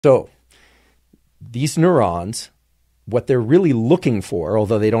So these neurons, what they're really looking for,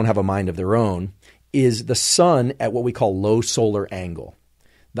 although they don't have a mind of their own, is the sun at what we call low solar angle.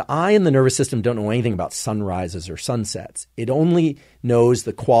 The eye and the nervous system don't know anything about sunrises or sunsets. It only knows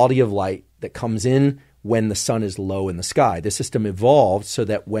the quality of light that comes in when the sun is low in the sky. The system evolved so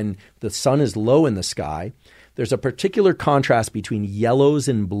that when the sun is low in the sky, there's a particular contrast between yellows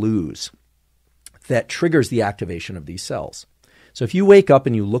and blues that triggers the activation of these cells. So if you wake up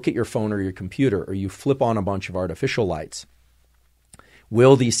and you look at your phone or your computer, or you flip on a bunch of artificial lights,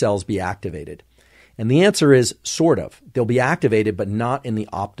 will these cells be activated? And the answer is sort of. They'll be activated, but not in the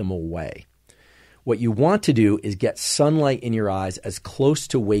optimal way. What you want to do is get sunlight in your eyes as close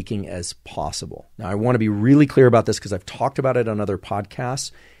to waking as possible. Now, I want to be really clear about this because I've talked about it on other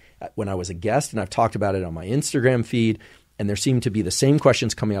podcasts when I was a guest, and I've talked about it on my Instagram feed, and there seem to be the same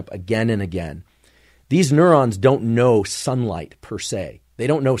questions coming up again and again. These neurons don't know sunlight per se. They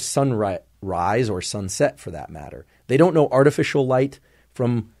don't know sunrise or sunset for that matter. They don't know artificial light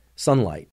from sunlight.